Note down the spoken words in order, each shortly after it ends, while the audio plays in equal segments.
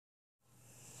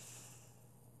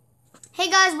Hey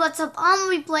guys, what's up? I'm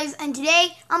Lee Plays, and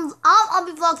today I'll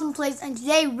be vlogging plays, and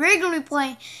today we're gonna be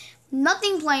playing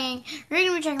nothing playing. We're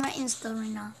gonna be checking my Insta right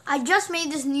now. I just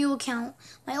made this new account.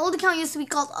 My old account used to be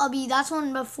called Ubby. That's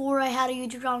one before I had a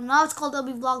YouTube channel. Now it's called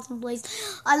Ubby Vlogs and Plays.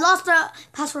 I lost the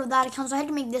password of that account, so I had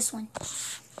to make this one.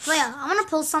 So yeah, I'm gonna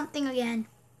post something again.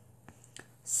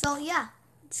 So yeah,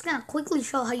 just gonna quickly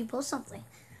show how you post something.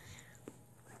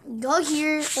 Go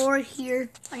here or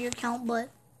here on your account, but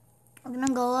I'm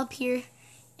gonna go up here.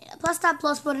 Press that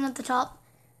plus button at the top.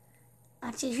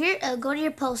 Actually, here, go to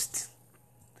your posts.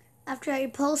 After your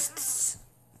posts,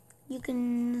 you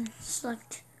can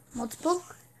select multiple.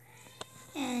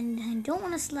 And I don't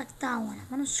want to select that one. I'm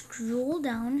gonna scroll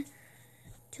down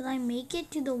till I make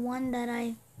it to the one that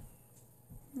I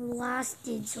last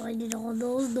did. So I did all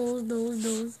those,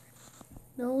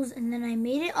 and then I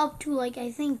made it up to like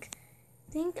I think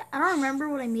I don't remember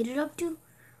what I made it up to.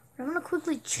 But I'm gonna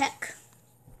quickly check.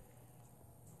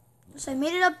 So I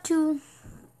made it up to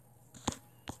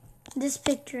this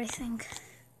picture, I think.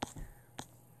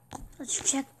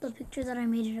 Let's check the picture that I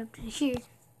made it up to. Here.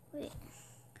 Wait.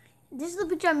 This is the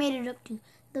picture I made it up to.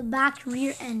 The back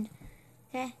rear end.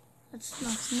 Okay.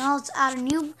 Now let's add a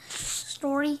new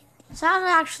story. Let's add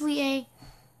actually a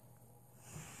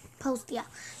post. Yeah.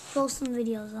 Post some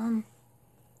videos.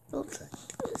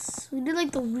 We did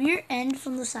like the rear end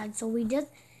from the side. So we did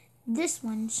this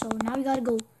one. So now we gotta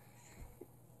go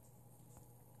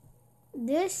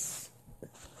this.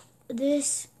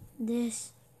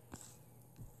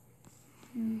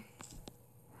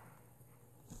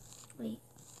 Wait.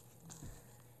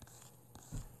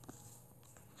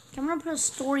 I'm gonna put a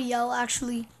story out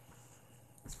actually.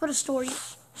 Let's put a story.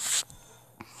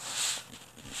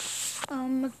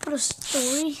 Let's put a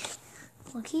story.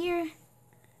 Look here.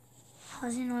 How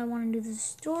does it know I want to do this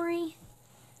story?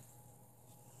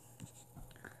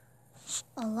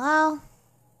 Allow.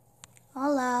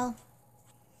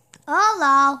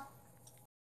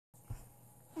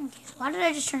 Okay, why did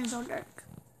I just turn so dark?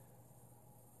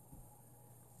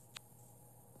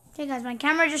 Okay guys, my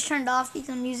camera just turned off because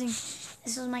I'm using,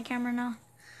 this is my camera now.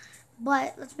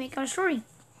 But let's make our story.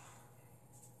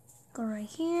 Go right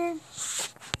here.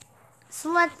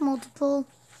 Select multiple.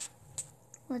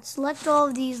 Let's select all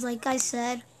of these like I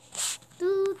said.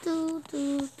 I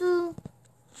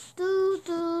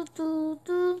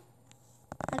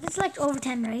can select over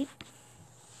 10, right?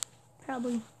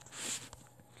 Probably.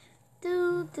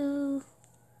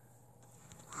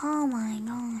 Oh my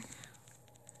god.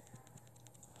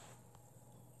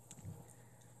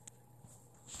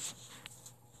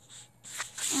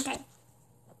 Okay.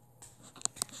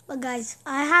 But guys,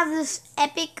 I have this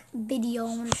epic video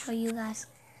I'm gonna show you guys.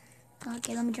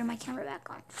 Okay, let me turn my camera back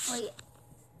on. Wait.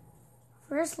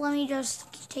 First, let me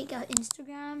just take out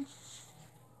Instagram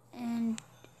and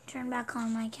turn back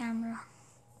on my camera.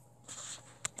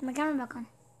 Turn my camera back on.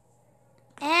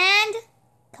 And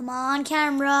come on,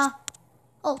 camera.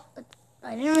 Oh,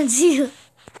 I didn't even see you.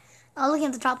 I was looking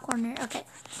at the top corner. Okay,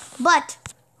 but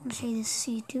I'm gonna show you this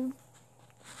YouTube.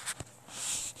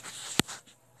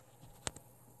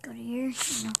 Go to here.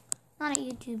 No, not at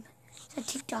YouTube. It's at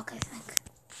TikTok, I think.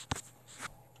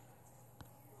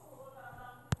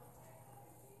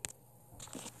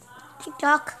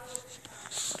 TikTok.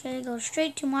 Okay, go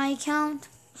straight to my account.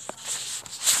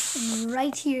 And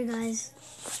right here, guys.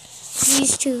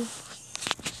 These two.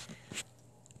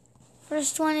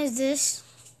 First one is this.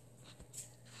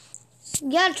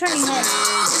 You gotta turn your head.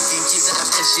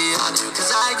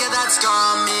 Cause I get that scar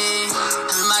on me.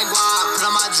 Put my guap, put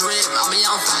on my drip. I'm a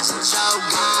young fashion show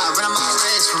god. Run on my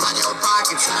wrist, run on your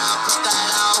pockets now. Put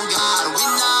that on God. We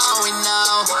know.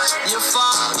 You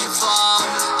fall.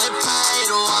 They paid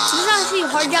a while. This is actually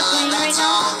hard job playing right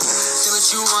now. Say what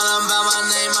you want about my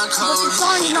name, my code. But the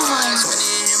song is not mine.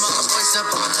 Up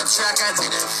on the track, I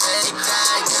didn't fake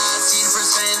that. Got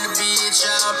 10% to be a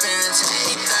child parent,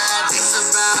 take that. It's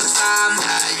about time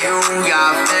that you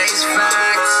got face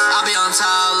facts. I'll be on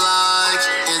top like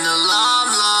in the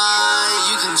limelight.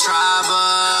 You can try,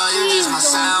 but you use my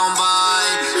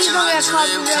soundbite. Check my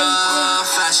drip cup,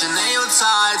 fashion ain't your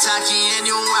type. Tacky and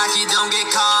you wacky, don't get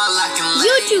caught like in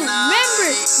late YouTube, remember,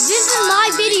 this is my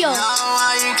video.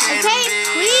 Okay,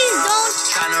 please don't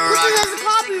put this as a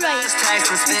copyright.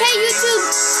 Okay, YouTube,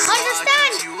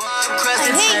 understand?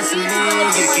 I hate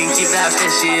YouTube. You can keep that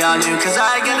fishy on you, cause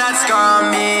I get that scar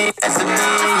on me. That's me.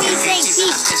 You can keep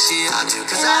that fishy on you,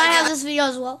 cause I have this video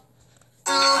as well.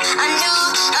 I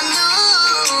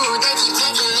knew they keep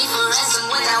taking me for ransom.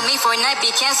 Without me, Fortnite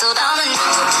be canceled. I knew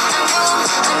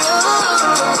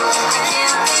I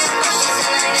can't be precious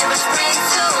and I never spring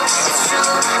to. It's true.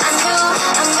 I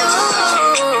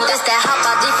knew it's that hot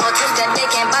by default, twist that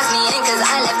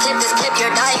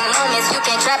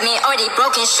already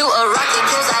broken. Shoot a rocket,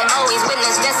 cause I always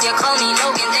witness best. You call me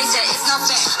Logan. They said it's not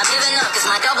fair. I'm living up, cause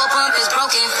my double pump is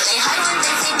broken. They hide when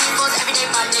they take me photos every day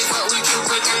by day, but we too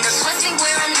quick. And the first thing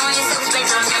we're annoying, so we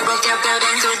from here, broke their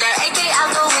building. Threw their AK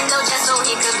out the window just so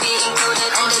he could be included.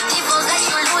 And the defaults that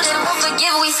you looted won't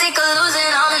forgive, we sick of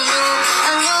losing. I'm a new.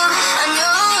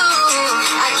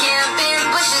 I camp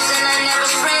in bushes and I never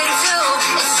spring too.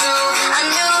 It's true, I'm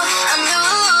new.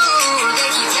 They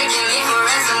keep taking me for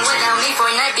ransom without me for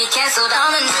night be cancelled.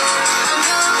 I'm a new.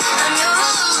 I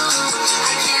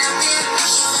camp in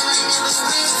bushes and I never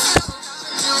spring too.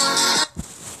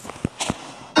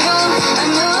 I'm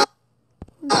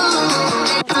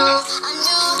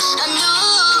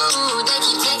new. They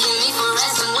keep taking me for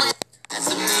ransom with.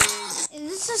 Is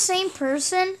this the same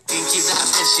person? You keep that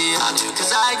fishy on you,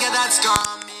 cause I get that scar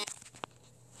on me.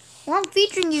 Well, I'm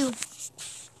featuring you.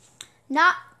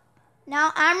 Now,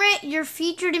 Amrit, you're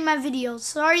featured in my video.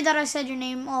 Sorry that I said your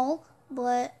name all,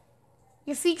 but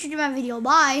you're featured in my video.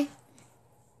 Bye.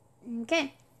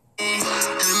 Okay. In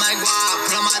my guap,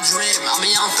 put on my drip. I'm a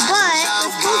young But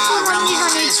let's go to one of these on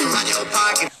YouTube. Run your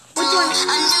pocket. Which one?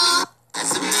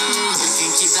 That's me. You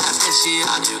can keep that fishy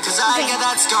on you, cause I got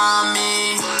that scar on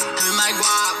me. In my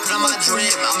guap, put on my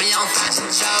drip. I'm a young fashion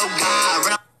show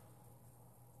guy.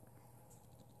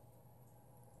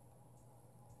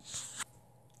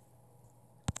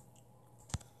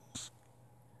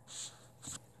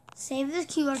 Save this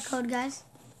QR code, guys.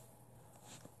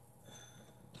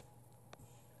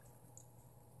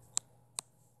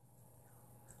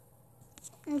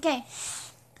 Okay.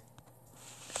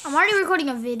 I'm already recording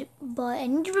a vid, but I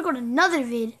need to record another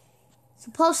vid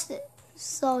to post it.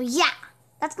 So yeah,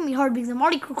 that's gonna be hard because I'm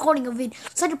already recording a vid.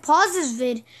 So I had to pause this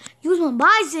vid, use my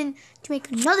Bison to make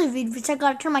another vid, which I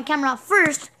gotta turn my camera off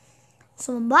first.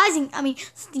 So I'm Bison, to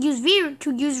use V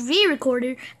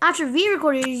recorder. After V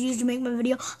recorder is used to make my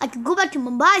video, I can go back to my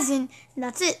Bison, and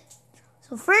that's it.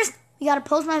 So first, we gotta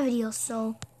post my video.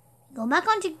 So go back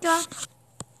on TikTok.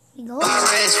 You go.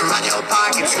 Wrist from your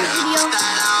pocket. This video and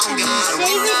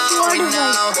save it to our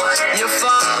device. You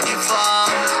fall,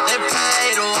 they pay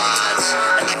to watch,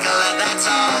 and I can let that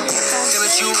talk. Say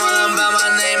what you want about my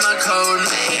name, my code,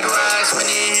 made racks. When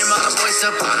you hear my voice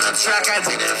up on the track, I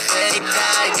didn't fake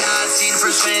that. Got seen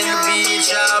for spin the beach,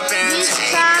 our parents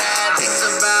hate that. Thinks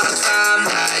about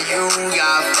time that you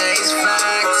got face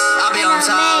facts. I'll be on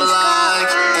top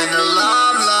like in the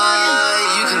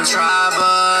limelight. You can try,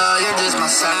 but you're just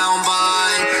my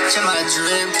soundbite. Check my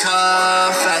drip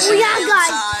cup, fashion. Oh yeah,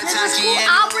 guys, let's go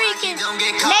out where you can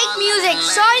make music.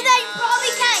 Sorry that you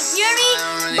probably can't hear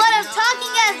me, but I'm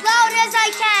talking as loud as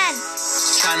I can.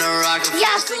 Tryna rock a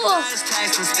Yeah, cool.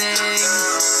 tax and sting.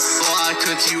 Boy, I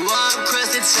cook you up,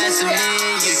 crusted sesame.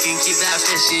 You can keep that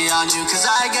fishy on you, cause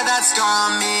I get that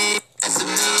scar on me.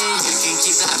 Sesame, you can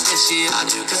keep that fishy on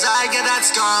you, cause I get that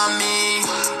scar on me.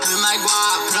 In my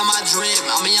guap, put on my drip.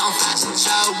 I'm a young fashion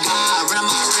show guy. Run on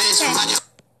my wrist, run your.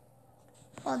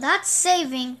 Well, that's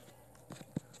saving.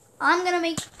 I'm gonna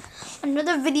make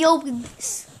another video with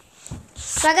this.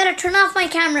 So I gotta turn off my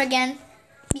camera again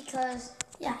because,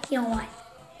 yeah, you know why.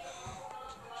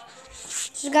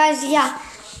 So guys, yeah,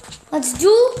 let's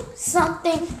do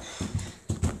something.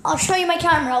 I'll show you my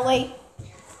camera. Wait.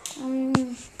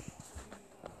 Do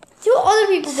what other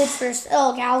people did first.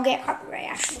 Oh, okay, I'll get copyright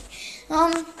actually.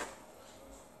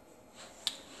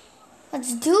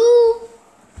 Let's do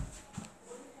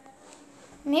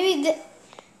maybe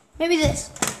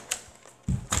this.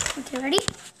 Okay, ready?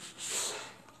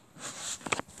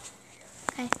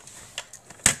 Okay.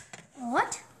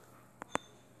 What?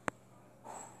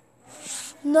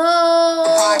 No!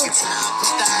 I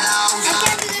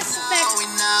can't do this effect.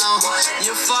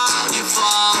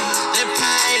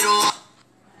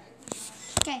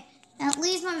 Okay, at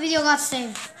least my video got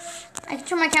saved. I can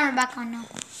turn my camera back on now.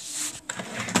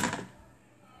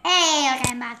 Hey,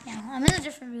 okay, I'm back now. I'm in a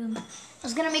different room. I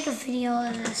was gonna make a video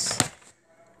of this.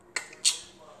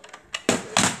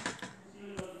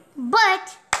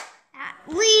 But at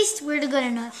least we're good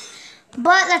enough.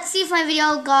 But let's see if my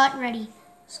video got ready.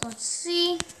 So let's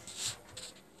see.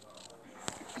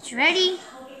 It's ready.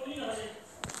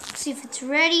 Let's see if it's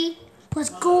ready. Let's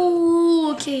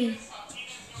go. Okay.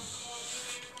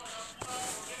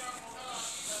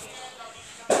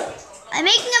 I'm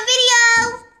making a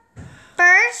video.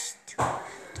 First,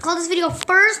 call this video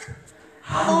First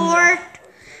Fortnite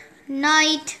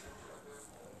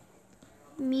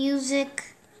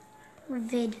Music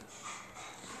Vid.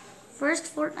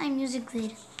 First Fortnite Music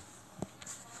Vid.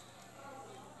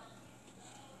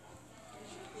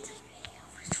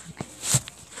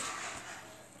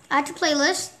 Add to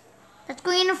playlist. Let's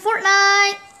go into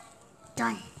Fortnite.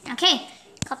 Done. Okay.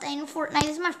 Got that in Fortnite.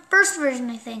 This is my first version,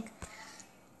 I think.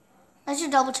 Let's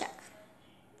just double check.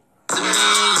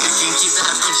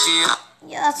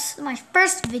 Yeah, that's my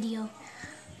first video.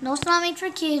 No, it's not made for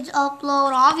kids.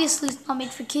 Upload. Obviously, it's not made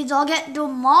for kids. I'll get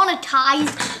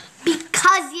demonetized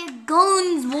because your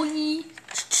guns, boy.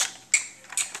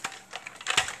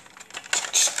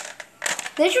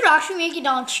 They should actually make it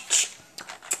down.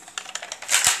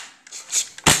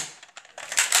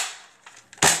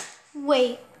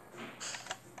 Wait.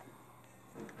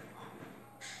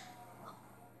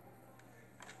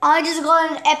 I just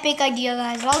got an epic idea,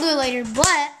 guys. I'll do it later,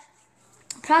 but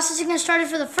processing has started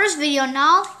for the first video.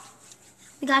 Now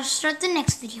we gotta start the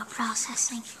next video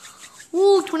processing.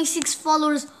 Ooh, 26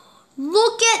 followers.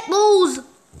 Look at those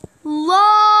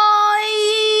likes.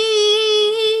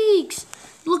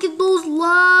 Look at those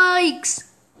likes.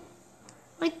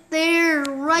 Right there,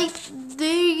 right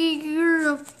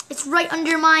there. It's right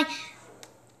under my...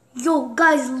 Yo,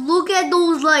 guys, look at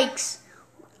those likes.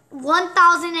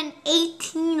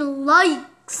 1,018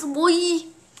 likes, boy.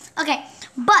 Okay,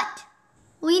 but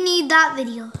we need that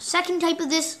video. Second type of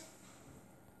this.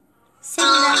 Same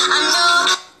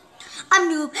that. I'm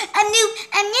noob.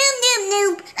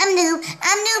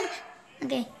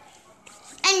 Okay.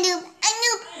 I'm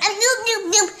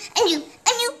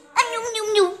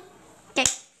noob. Okay.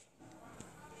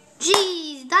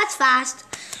 Jeez, that's fast.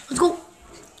 Let's go.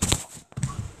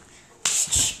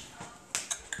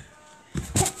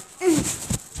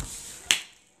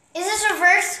 Is this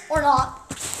reverse or not?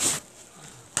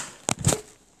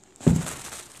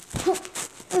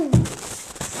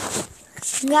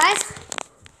 Guys,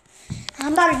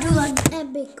 I'm about to do an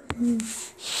epic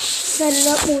move. Set it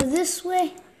up more this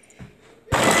way.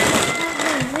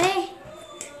 That way.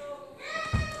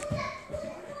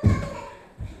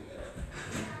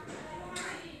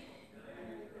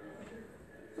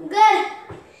 I'm good.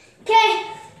 Okay.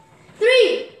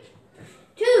 3,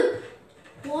 2,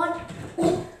 1.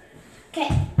 Okay.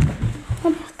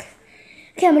 I'm back.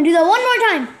 Okay, I'm gonna do that one more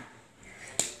time.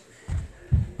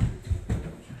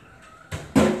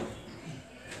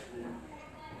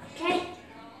 Okay.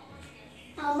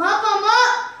 I'm up.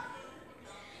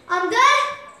 I'm good.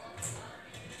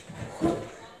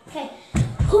 Okay.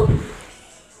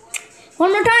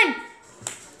 One more time.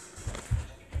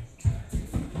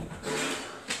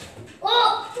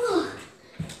 Oh,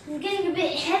 I'm getting a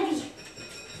bit heavy.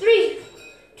 3,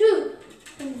 2,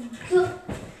 1, go.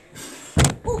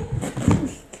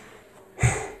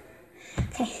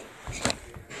 Okay.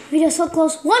 Video so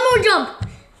close. One more jump.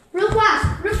 Real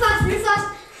fast.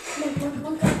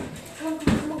 Come on.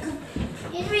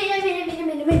 In a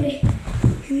minute.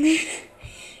 And then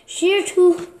share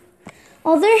to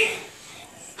other.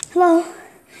 Hello.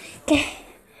 Okay.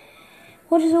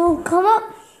 What is it will come up?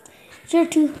 Share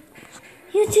to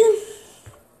YouTube.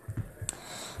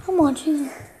 I'm watching.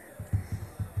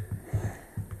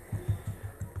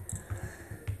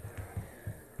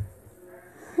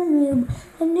 A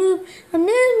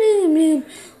noob.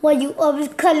 Why you always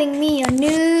calling me a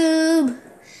noob?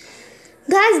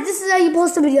 Guys, this is how you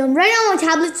post a video. I'm right now on my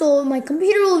tablet, so my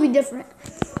computer will be different.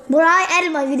 But I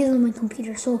edit my videos on my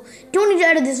computer, so don't need to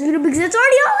edit this video because it's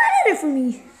already all edited for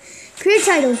me. Create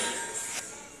title.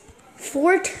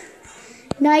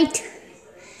 Fortnite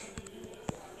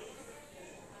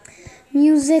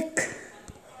music.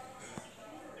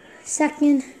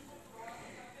 Second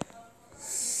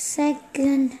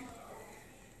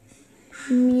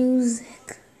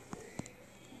music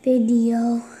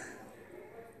video.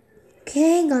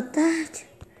 Okay, got that.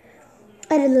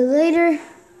 Edit it later.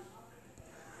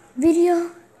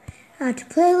 Video. Add to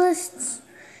playlists.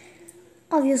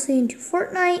 Obviously into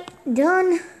Fortnite.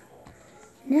 Done.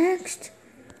 Next.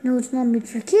 No, it's not made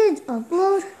for kids.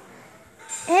 Upload.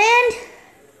 And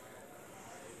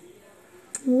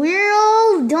we're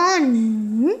all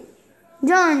done.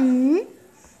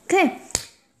 Okay.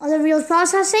 Other videos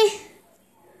processing.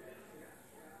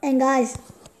 And guys,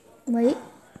 wait.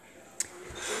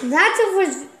 That's it for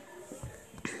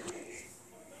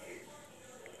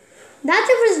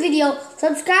this video.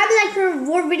 Subscribe and like for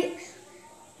more videos.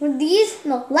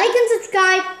 Like and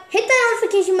subscribe. Hit that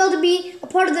notification bell to be a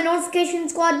part of the notification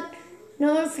squad.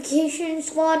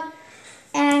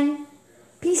 And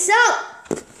peace out.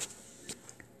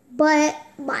 Bye.